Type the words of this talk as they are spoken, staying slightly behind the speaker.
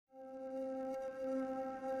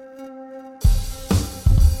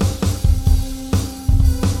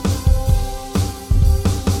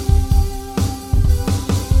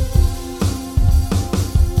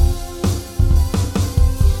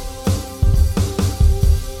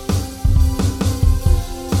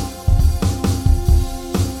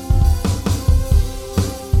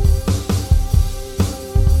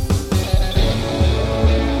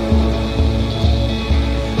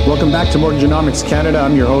Welcome back to Mortgageonomics Canada.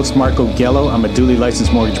 I'm your host, Marco Gello. I'm a duly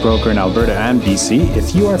licensed mortgage broker in Alberta and BC.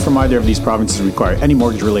 If you are from either of these provinces and require any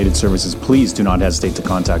mortgage-related services, please do not hesitate to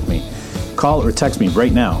contact me. Call or text me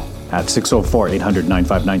right now at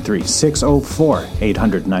 604-800-9593,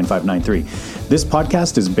 604-800-9593. This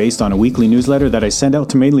podcast is based on a weekly newsletter that I send out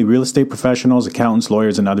to mainly real estate professionals, accountants,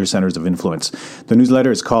 lawyers, and other centers of influence. The newsletter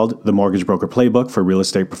is called The Mortgage Broker Playbook for Real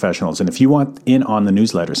Estate Professionals. And if you want in on the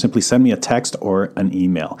newsletter, simply send me a text or an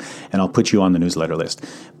email, and I'll put you on the newsletter list.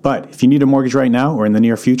 But if you need a mortgage right now or in the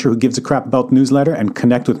near future, who gives a crap about the newsletter, and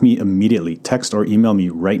connect with me immediately. Text or email me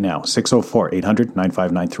right now,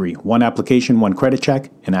 604-800-9593. One application, one credit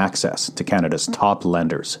check, and access to Canada's top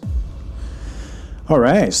lenders. All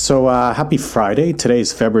right, so happy Friday. Today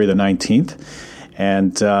is February the 19th,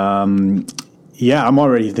 and I'm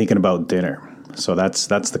already thinking about dinner. So that's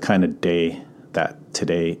the kind of day that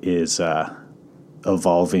today is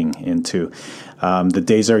evolving into. The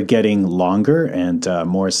days are getting longer and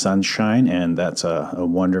more sunshine, and that's a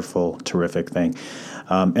wonderful, terrific thing.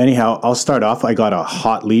 Anyhow, I'll start off. I got a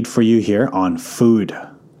hot lead for you here on food.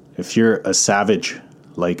 If you're a savage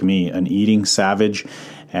like me, an eating savage,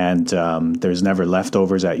 and there's never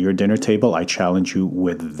leftovers at your dinner table, I challenge you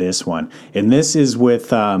with this one. And this is with,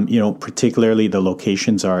 particularly the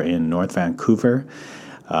locations are in North Vancouver,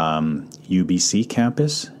 UBC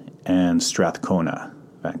campus, and Strathcona,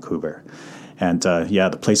 Vancouver. And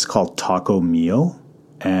the place is called Taco Mio,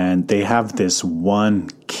 and they have this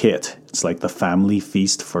one kit. It's like the family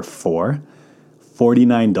feast for four,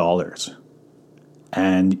 $49.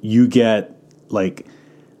 And you get like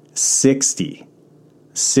 60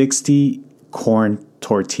 corn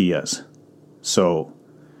tortillas. So,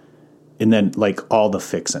 and then like all the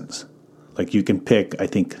fixins. Like you can pick, I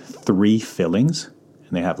think, 3 fillings,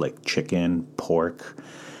 and they have like chicken, pork.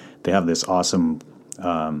 They have this awesome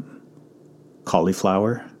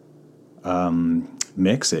cauliflower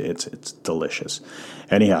mix. It's delicious.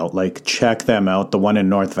 Anyhow, like check them out. The one in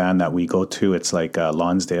North Van that we go to, it's like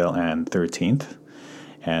Lonsdale and 13th.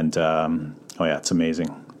 And it's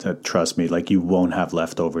amazing. Trust me, like you won't have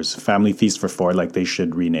leftovers. Family feast for 4, like they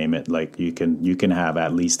should rename it. Like you can have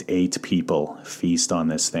at least 8 people feast on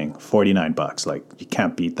this thing. $49, like you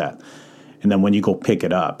can't beat that. And then when you go pick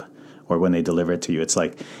it up, or when they deliver it to you, it's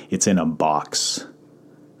like it's in a box,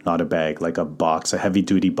 not a bag, like a box, a heavy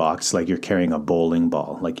duty box, like you're carrying a bowling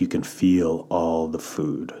ball. Like you can feel all the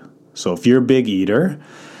food. So if you're a big eater,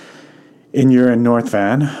 and you're in North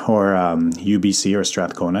Van or UBC or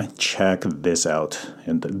Strathcona, check this out.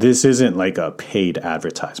 And this isn't like a paid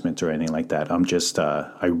advertisement or anything like that. I'm just,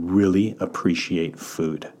 I really appreciate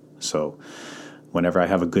food. So whenever I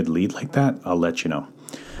have a good lead like that, I'll let you know.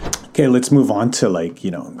 Okay, let's move on to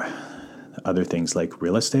other things like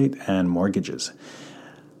real estate and mortgages.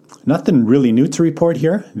 Nothing really new to report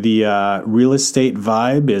here. The real estate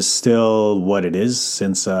vibe is still what it is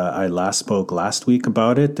since I last spoke last week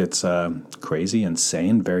about it. It's crazy,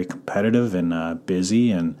 insane, very competitive and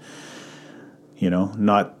busy, and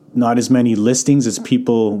not as many listings as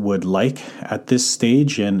people would like at this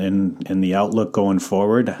stage, and the outlook going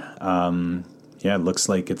forward. It looks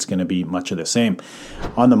like it's going to be much of the same.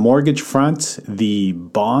 On the mortgage front, the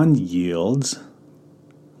bond yields,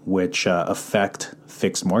 which affect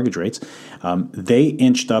fixed mortgage rates, they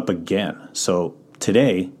inched up again. So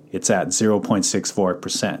today it's at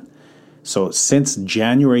 0.64%. So since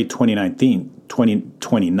January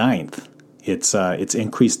 29th, it's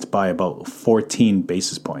increased by about 14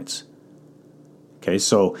 basis points. Okay,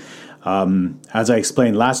 so as I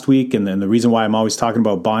explained last week, and then the reason why I'm always talking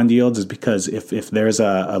about bond yields is because if there's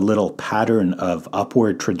a little pattern of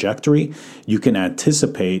upward trajectory, you can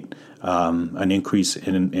anticipate an increase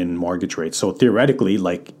in mortgage rates. So theoretically,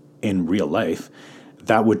 like in real life,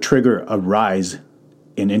 that would trigger a rise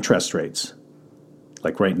in interest rates,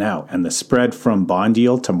 like right now. And the spread from bond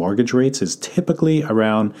yield to mortgage rates is typically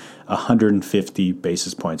around 150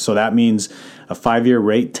 basis points. So that means a 5-year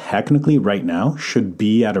rate technically right now should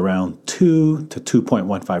be at around 2 to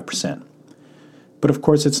 2.15%. But of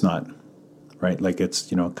course it's not, right? Like it's,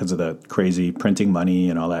 because of the crazy printing money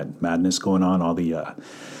and all that madness going on, all the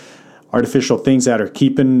artificial things that are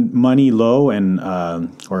keeping money low and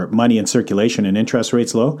or money in circulation and interest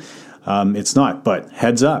rates low. It's not, but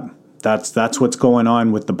heads up. That's what's going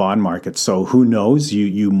on with the bond market. So who knows?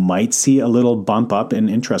 You might see a little bump up in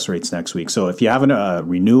interest rates next week. So if you have a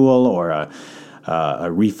renewal or a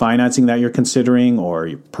refinancing that you're considering, or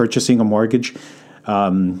you're purchasing a mortgage,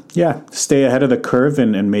 stay ahead of the curve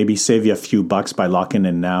and maybe save you a few bucks by locking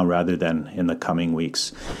in now rather than in the coming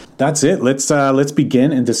weeks. That's it. Let's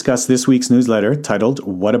begin and discuss this week's newsletter titled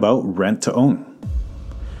 "What About Rent to Own?"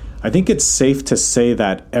 I think it's safe to say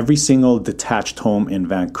that every single detached home in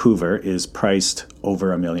Vancouver is priced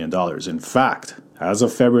over $1 million. In fact, as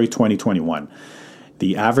of February 2021,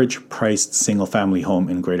 the average priced single-family home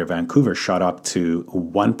in Greater Vancouver shot up to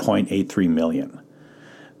 $1.83 million.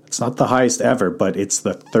 It's not the highest ever, but it's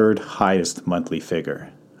the third highest monthly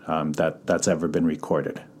figure that's ever been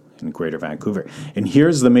recorded in Greater Vancouver. And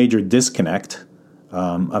here's the major disconnect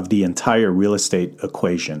of the entire real estate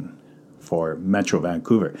equation for Metro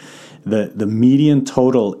Vancouver. The median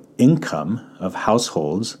total income of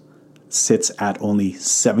households sits at only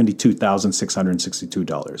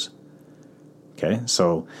 $72,662. Okay,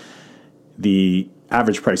 so the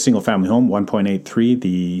average price single family home, 1.83,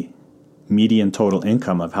 the median total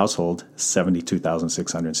income of household,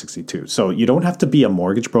 $72,662. So you don't have to be a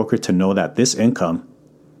mortgage broker to know that this income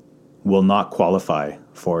will not qualify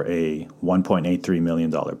for a $1.83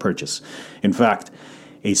 million purchase. In fact,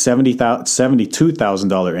 a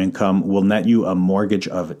 $72,000 income will net you a mortgage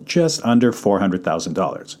of just under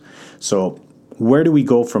 $400,000. So where do we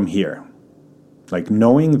go from here? Like,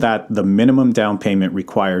 knowing that the minimum down payment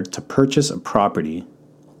required to purchase a property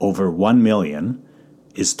over $1 million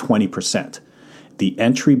is 20%. The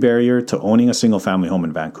entry barrier to owning a single-family home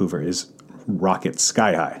in Vancouver is rocket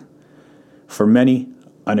sky high. For many,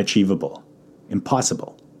 unachievable,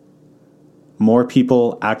 impossible. More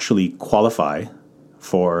people actually qualify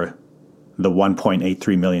for the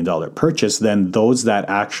 $1.83 million purchase than those that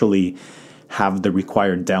actually have the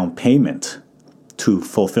required down payment to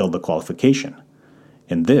fulfill the qualification.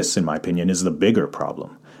 And this, in my opinion, is the bigger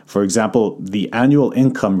problem. For example, the annual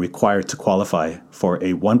income required to qualify for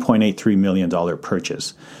a $1.83 million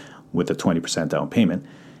purchase with a 20% down payment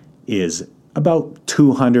is about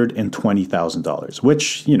 $220,000,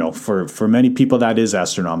 which, for many people that is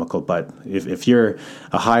astronomical. But if you're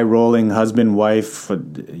a high rolling husband, wife,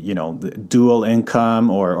 dual income,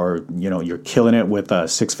 or you're killing it with a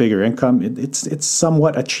 6-figure income, it's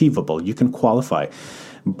somewhat achievable. You can qualify.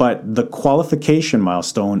 But the qualification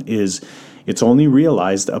milestone is it's only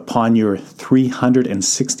realized upon your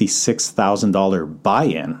 $366,000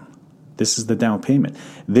 buy-in. This is the down payment.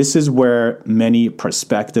 This is where many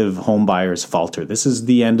prospective home buyers falter. This is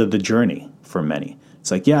the end of the journey for many.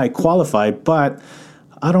 It's like, yeah, I qualify, but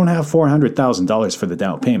I don't have $400,000 for the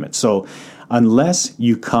down payment. So unless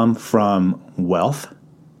you come from wealth,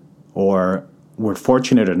 or were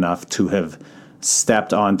fortunate enough to have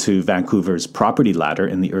stepped onto Vancouver's property ladder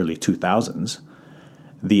in the early 2000s,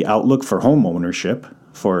 the outlook for home ownership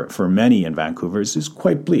for many in Vancouver is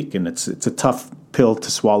quite bleak, and it's a tough pill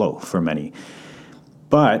to swallow for many.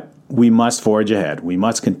 But we must forge ahead. We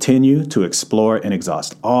must continue to explore and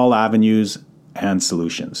exhaust all avenues and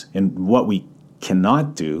solutions. And what we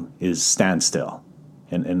cannot do is stand still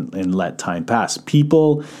and let time pass.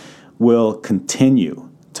 People will continue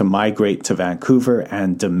to migrate to Vancouver,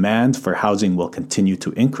 and demand for housing will continue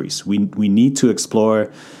to increase. We need to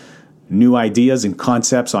explore new ideas and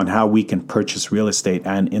concepts on how we can purchase real estate.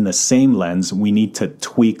 And in the same lens, we need to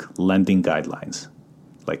tweak lending guidelines,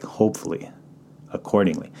 hopefully,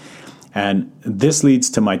 accordingly. And this leads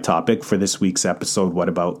to my topic for this week's episode, what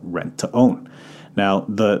about rent to own? Now,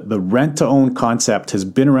 the rent to own concept has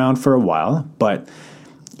been around for a while, but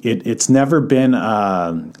it's never been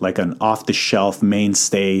like an off-the-shelf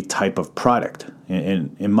mainstay type of product.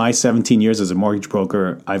 In my 17 years as a mortgage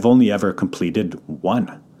broker, I've only ever completed one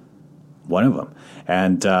of them.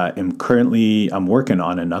 And I'm working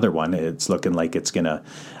on another one. It's looking like it's been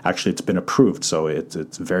approved. So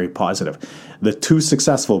it's very positive. The two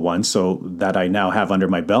successful ones, so that I now have under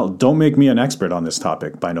my belt, don't make me an expert on this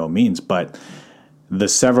topic by no means, but the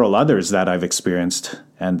several others that I've experienced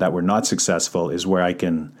and that were not successful is where I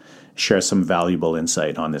can share some valuable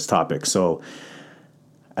insight on this topic. So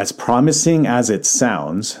as promising as it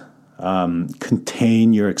sounds,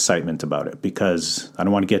 contain your excitement about it, because I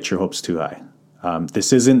don't want to get your hopes too high.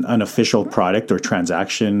 This isn't an official product or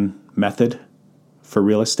transaction method for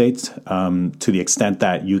real estate, to the extent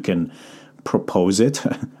that you can propose it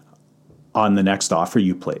on the next offer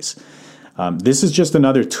you place. This is just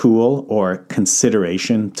another tool or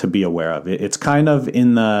consideration to be aware of. It's kind of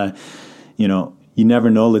in the, you never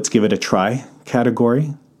know, let's give it a try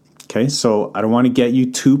category. Okay, so I don't want to get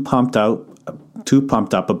you too pumped up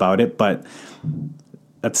about it, but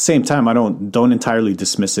at the same time, I don't entirely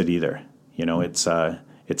dismiss it either. It's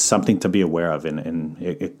something to be aware of, and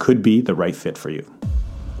it could be the right fit for you.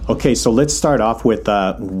 Okay, so let's start off with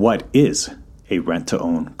what is a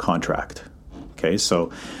rent-to-own contract. Okay,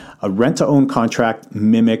 so a rent-to-own contract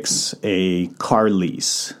mimics a car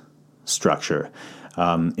lease structure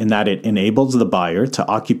in that it enables the buyer to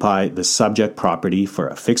occupy the subject property for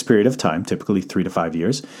a fixed period of time, typically 3 to 5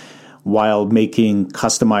 years, while making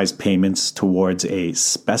customized payments towards a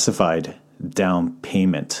specified down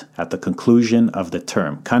payment at the conclusion of the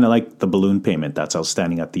term, kind of like the balloon payment that's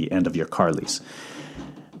outstanding at the end of your car lease.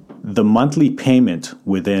 The monthly payment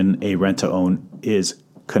within a rent-to-own is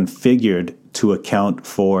configured to account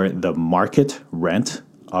for the market rent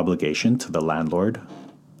obligation to the landlord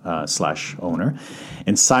slash owner,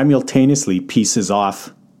 and simultaneously pieces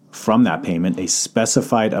off from that payment a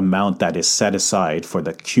specified amount that is set aside for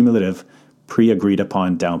the cumulative pre-agreed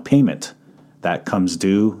upon down payment that comes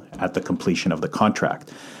due at the completion of the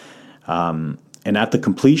contract. And at the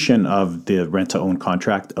completion of the rent-to-own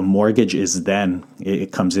contract, a mortgage is then,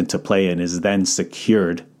 it comes into play and is then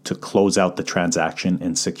secured to close out the transaction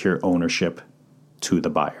and secure ownership to the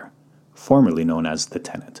buyer, formerly known as the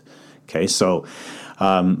tenant. Okay, so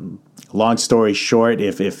long story short,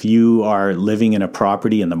 if you are living in a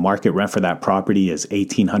property and the market rent for that property is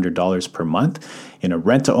 $1,800 per month, in a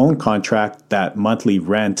rent-to-own contract, that monthly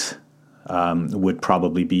rent would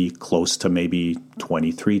probably be close to maybe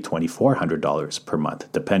 $2,300, $2,400 per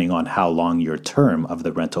month, depending on how long your term of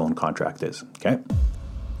the rent-to-own contract is.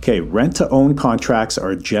 Okay, rent-to-own contracts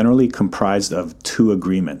are generally comprised of two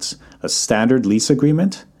agreements, a standard lease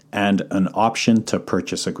agreement and an option to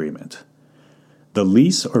purchase agreement. The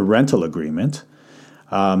lease or rental agreement,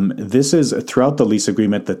 this is throughout the lease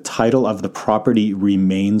agreement, the title of the property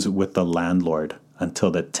remains with the landlord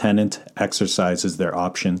until the tenant exercises their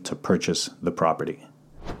option to purchase the property.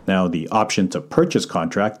 Now, the option to purchase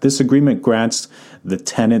contract, this agreement grants the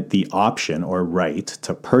tenant the option or right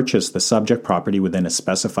to purchase the subject property within a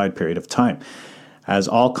specified period of time. As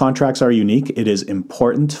all contracts are unique, it is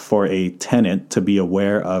important for a tenant to be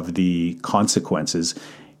aware of the consequences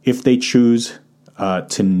if they choose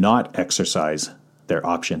to not exercise their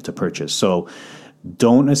option to purchase. So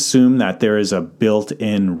don't assume that there is a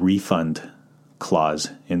built-in refund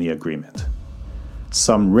clause in the agreement.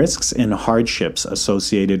 Some risks and hardships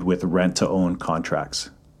associated with rent-to-own contracts.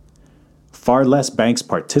 Far less banks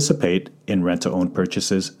participate in rent-to-own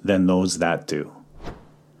purchases than those that do.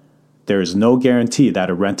 There is no guarantee that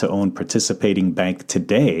a rent-to-own participating bank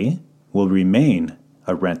today will remain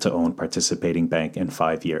a rent-to-own participating bank in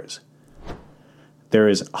 5 years. There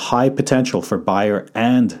is high potential for buyer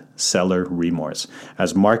and seller remorse,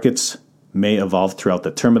 as markets may evolve throughout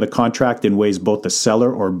the term of the contract in ways both the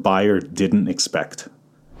seller or buyer didn't expect.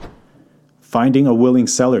 Finding a willing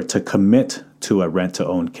seller to commit to a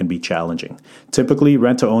rent-to-own can be challenging. Typically,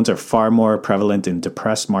 rent-to-owns are far more prevalent in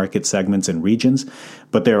depressed market segments and regions,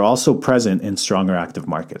 but they are also present in stronger active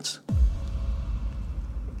markets.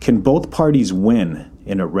 Can both parties win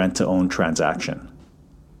in a rent-to-own transaction?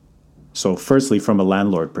 So firstly, from a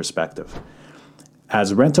landlord perspective,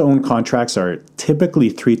 as rent-to-own contracts are typically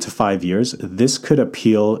 3 to 5 years, this could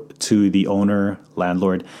appeal to the owner,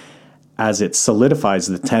 landlord, as it solidifies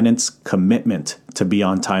the tenant's commitment to be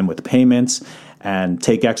on time with payments and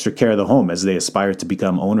take extra care of the home as they aspire to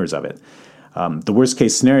become owners of it. The worst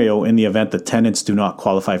case scenario, in the event the tenants do not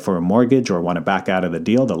qualify for a mortgage or want to back out of the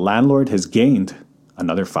deal, the landlord has gained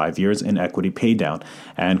another 5 years in equity paydown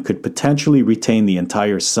and could potentially retain the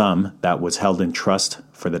entire sum that was held in trust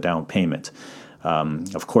for the down payment.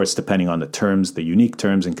 Of course, depending on the terms, the unique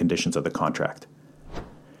terms and conditions of the contract.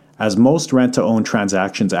 As most rent-to-own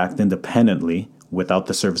transactions act independently without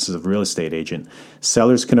the services of a real estate agent,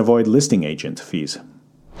 sellers can avoid listing agent fees.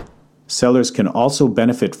 Sellers can also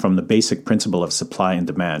benefit from the basic principle of supply and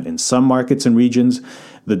demand. In some markets and regions,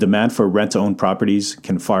 the demand for rent-to-own properties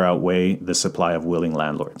can far outweigh the supply of willing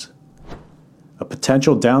landlords. A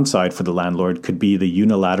potential downside for the landlord could be the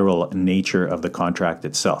unilateral nature of the contract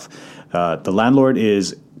itself. The landlord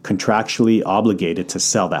is contractually obligated to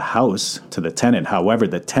sell the house to the tenant. However,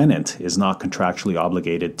 the tenant is not contractually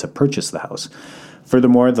obligated to purchase the house.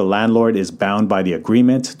 Furthermore, the landlord is bound by the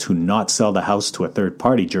agreement to not sell the house to a third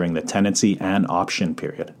party during the tenancy and option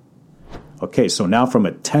period. Okay, so now from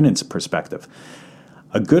a tenant's perspective,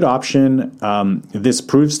 a good option, this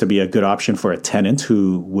proves to be a good option for a tenant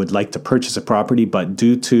who would like to purchase a property, but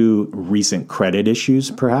due to recent credit issues,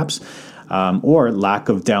 perhaps, or lack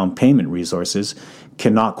of down payment resources,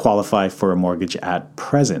 cannot qualify for a mortgage at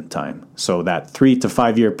present time. So that 3 to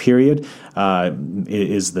 5 year period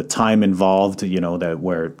is the time involved, that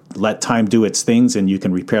where let time do its things and you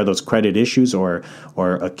can repair those credit issues or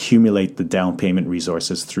accumulate the down payment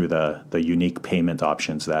resources through the unique payment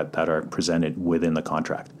options that are presented within the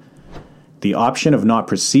contract. The option of not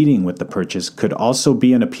proceeding with the purchase could also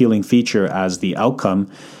be an appealing feature, as the outcome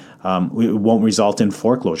it won't result in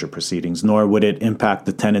foreclosure proceedings, nor would it impact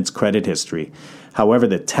the tenant's credit history. However,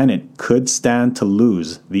 the tenant could stand to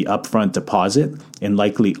lose the upfront deposit in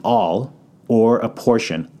likely all or a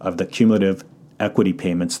portion of the cumulative equity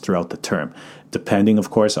payments throughout the term, depending, of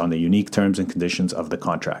course, on the unique terms and conditions of the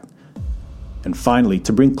contract. And finally,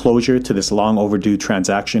 to bring closure to this long overdue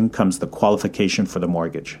transaction comes the qualification for the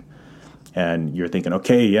mortgage. And you're thinking,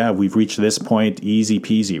 okay, yeah, we've reached this point, easy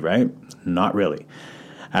peasy, right? Not really.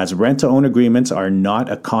 As rent-to-own agreements are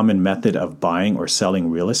not a common method of buying or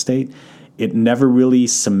selling real estate, it never really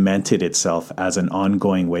cemented itself as an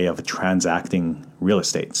ongoing way of transacting real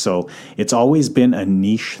estate. So it's always been a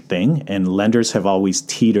niche thing, and lenders have always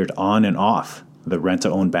teetered on and off the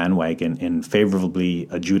rent-to-own bandwagon in favorably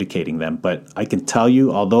adjudicating them. But I can tell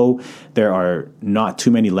you, although there are not too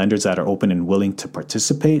many lenders that are open and willing to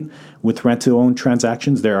participate with rent-to-own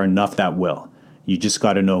transactions, there are enough that will. You just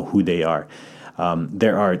got to know who they are.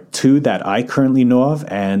 There are two that I currently know of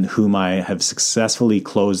and whom I have successfully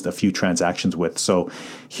closed a few transactions with. So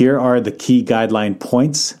here are the key guideline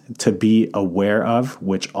points to be aware of,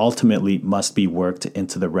 which ultimately must be worked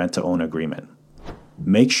into the rent-to-own agreement.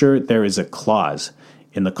 Make sure there is a clause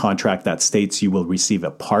in the contract that states you will receive a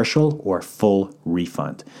partial or full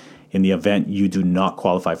refund in the event you do not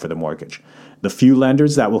qualify for the mortgage. The few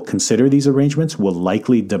lenders that will consider these arrangements will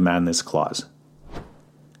likely demand this clause.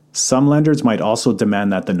 Some lenders might also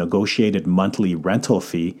demand that the negotiated monthly rental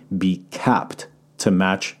fee be capped to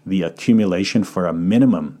match the accumulation for a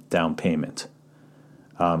minimum down payment,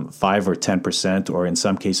 5 or 10%, or in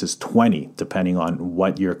some cases 20, depending on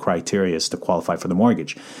what your criteria is to qualify for the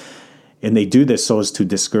mortgage. And they do this so as to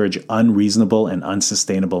discourage unreasonable and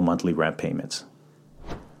unsustainable monthly rent payments.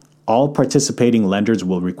 All participating lenders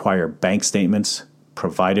will require bank statements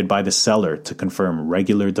provided by the seller to confirm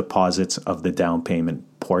regular deposits of the down payment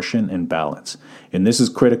portion and balance. And this is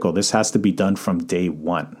critical. This has to be done from day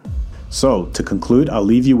one. So to conclude, I'll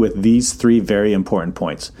leave you with these three very important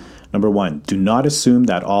points. Number one, do not assume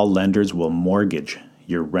that all lenders will mortgage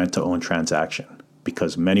your rent-to-own transaction,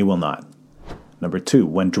 because many will not. Number two,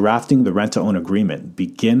 when drafting the rent-to-own agreement,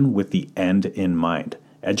 begin with the end in mind.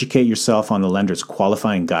 Educate yourself on the lender's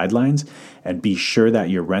qualifying guidelines and be sure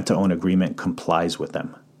that your rent-to-own agreement complies with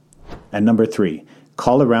them. And number three,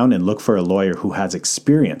 call around and look for a lawyer who has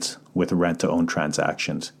experience with rent-to-own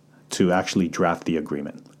transactions to actually draft the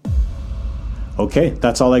agreement. Okay,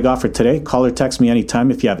 that's all I got for today. Call or text me anytime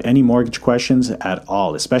if you have any mortgage questions at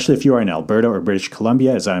all, especially if you are in Alberta or British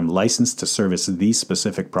Columbia, as I am licensed to service these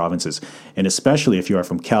specific provinces, and especially if you are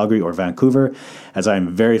from Calgary or Vancouver, as I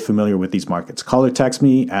am very familiar with these markets. Call or text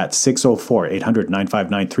me at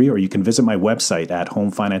 604-800-9593, or you can visit my website at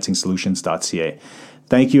homefinancingsolutions.ca.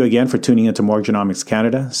 Thank you again for tuning into Mortgagenomics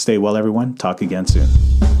Canada. Stay well, everyone. Talk again soon.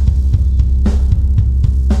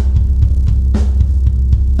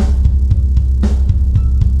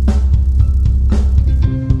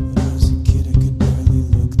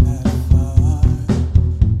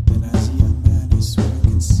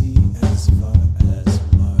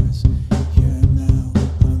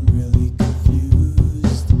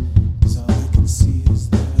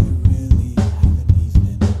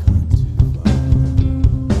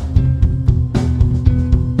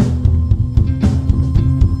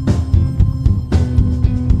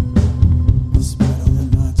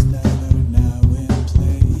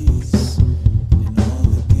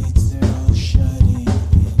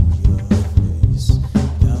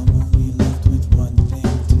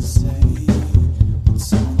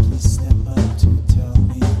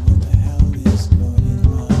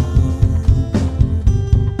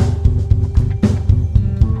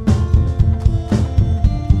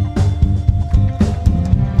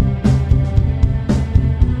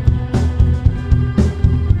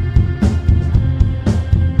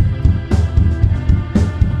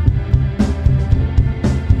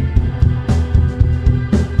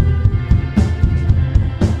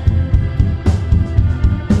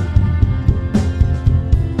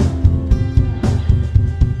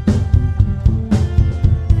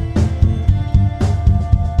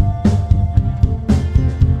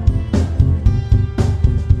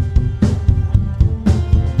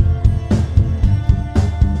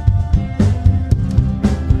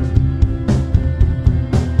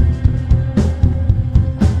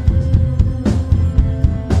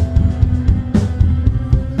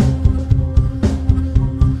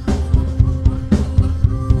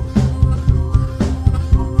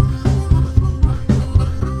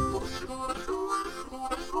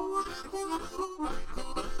 What?